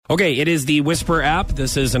Okay, it is the Whisper app.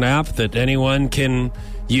 This is an app that anyone can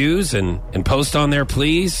use and post on there,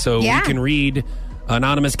 please, so we can read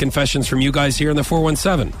anonymous confessions from you guys here in the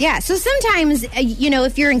 417. Yeah, so sometimes,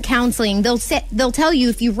 if you're in counseling, they'll tell you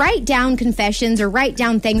if you write down confessions or write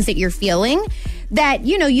down things that you're feeling, that,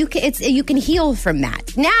 you can heal from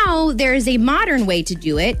that. Now, there's a modern way to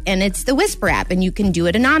do it, and it's the Whisper app, and you can do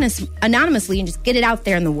it anonymously and just get it out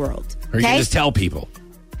there in the world. Or you can just tell people.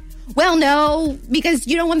 Well, no, because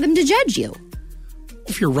you don't want them to judge you.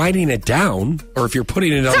 If you're writing it down, or if you're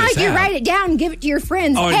putting it on this app. It's not like you write it down and give it to your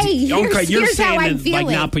friends. Here's how I'm feeling.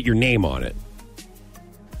 Like, not put your name on it.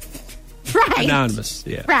 Right. Anonymous,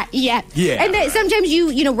 yeah. Right, yeah. Yeah. And then sometimes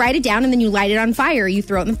you write it down and then you light it on fire. You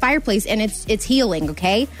throw it in the fireplace and it's healing,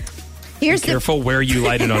 okay? Be careful where you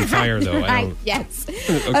light it on fire, though. Right, yes.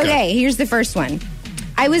 Okay, here's the first one.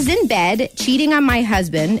 I was in bed cheating on my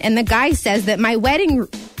husband, and the guy says that my wedding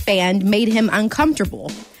band made him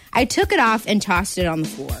uncomfortable. I took it off and tossed it on the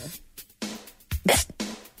floor.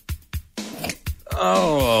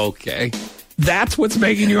 Oh, okay. That's what's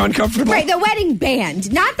making you uncomfortable? Right, the wedding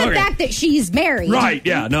band. Not the fact that she's married. Right,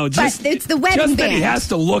 yeah, no, but it's the wedding band. Just that he has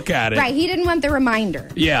to look at it. Right, he didn't want the reminder.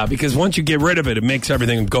 Yeah, because once you get rid of it, it makes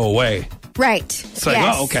everything go away. Right. It's like,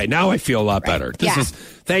 oh, okay, now I feel a lot better.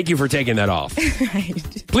 Thank you for taking that off.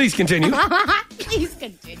 Right. Please continue. Please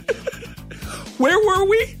continue. Where were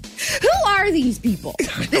we? Who are these people?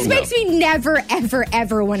 This makes me never, ever,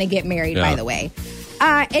 ever want to get married, by the way.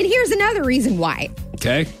 And here's another reason why.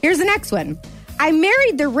 Okay. Here's the next one. I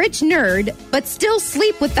married the rich nerd, but still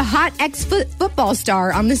sleep with the hot ex-football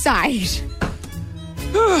star on the side. Is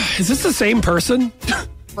this the same person?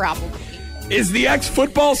 Probably. Is the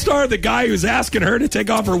ex-football star the guy who's asking her to take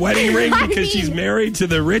off her wedding ring because she's married to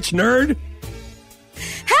the rich nerd?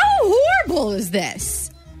 How horrible is this?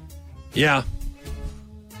 Yeah.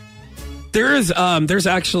 There's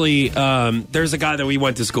actually there's a guy that we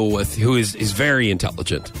went to school with who is very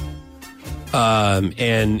intelligent.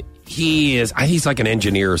 And he's like an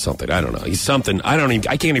engineer or something. I don't know. He's something.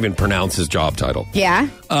 I can't even pronounce his job title. Yeah.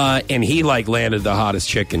 And he landed the hottest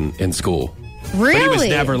chick in school. Really? But he was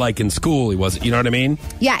never in school. He wasn't. You know what I mean?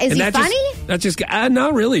 Yeah. Is he funny? That's just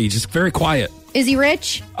not really. He's just very quiet. Is he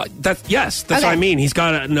rich? That's what I mean. He's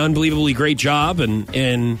got an unbelievably great job,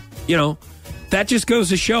 and that just goes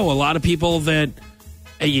to show a lot of people that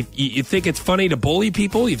you think it's funny to bully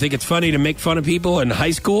people. You think it's funny to make fun of people in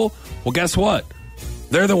high school. Well, guess what?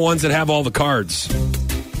 They're the ones that have all the cards.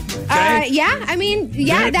 Okay? They're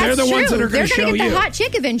the true. ones that are going to show you. They're going to get the hot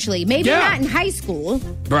chick eventually. Maybe not in high school.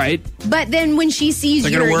 Right. But then when she sees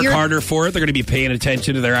they're going to work harder for it. They're going to be paying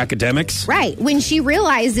attention to their academics. Right. When she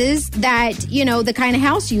realizes that, the kind of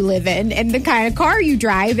house you live in and the kind of car you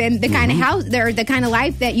drive and the kind of house or the kind of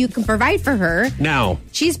life that you can provide for her. Now,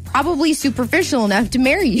 she's probably superficial enough to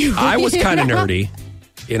marry you. I was kind of nerdy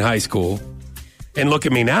in high school. And look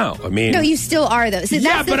at me now. I mean, no, you still are though. So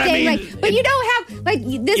that's the thing. But you don't have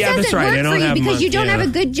this doesn't work for you because you don't have a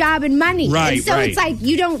good job and money. Right. And so it's like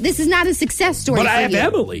you don't. This is not a success story. But for I have you.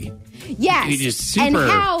 Emily. Yes. And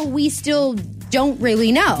how we still don't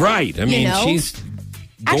really know. Right. I mean, she's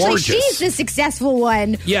gorgeous. Actually, she's the successful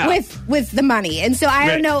one. Yeah. With the money, and so I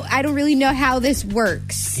don't know. I don't really know how this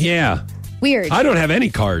works. Yeah. Weird. I don't have any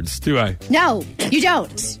cards, do I? No, you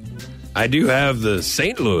don't. I do have the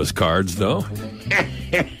St. Louis cards, though.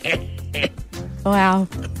 Wow,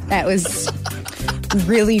 that was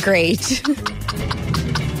really great.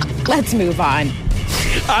 Let's move on.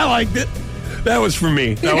 I liked it. That was for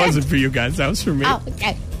me. That wasn't for you guys. That was for me. Oh,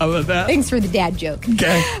 okay. How about that? Thanks for the dad joke.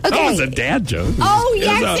 Okay. That was a dad joke. Oh,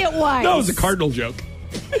 yes, it was. No, it was a cardinal joke.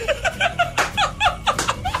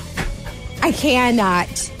 I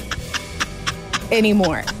cannot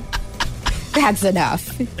anymore. That's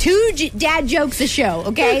enough. 2 dad jokes a show,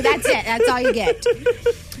 okay? That's it. That's all you get.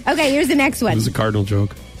 Okay, here's the next one. It was a cardinal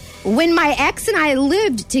joke. When my ex and I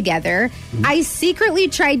lived together, I secretly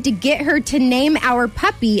tried to get her to name our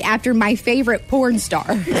puppy after my favorite porn star.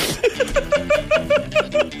 Who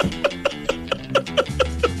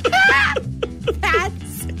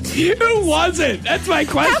was it? That's my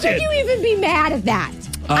question. How could you even be mad at that?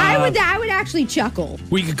 I would actually chuckle.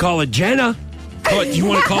 We could call it Jenna. You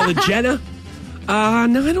want to call it Jenna?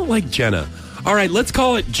 No, I don't like Jenna. All right, let's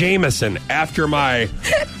call it Jameson after my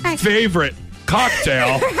favorite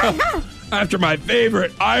cocktail. After my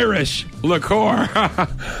favorite Irish liqueur.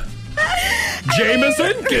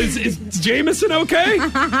 Jameson? Is Jameson okay?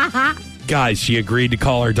 Guys, she agreed to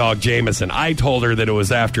call her dog Jameson. I told her that it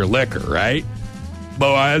was after liquor, right?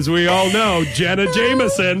 But as we all know, Jenna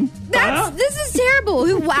Jameson. This is terrible.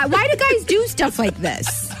 Why do guys do stuff like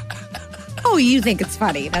this? Oh, you think it's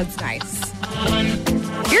funny. That's nice.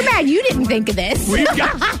 You're glad you didn't think of this. We've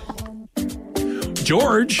got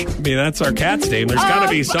George. I mean, that's our cat's name. There's got to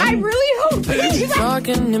be some. I really hope.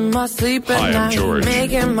 Talking in my sleep at Hi, I'm night, George.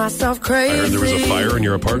 making myself crazy. I heard there was a fire in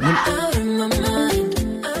your apartment.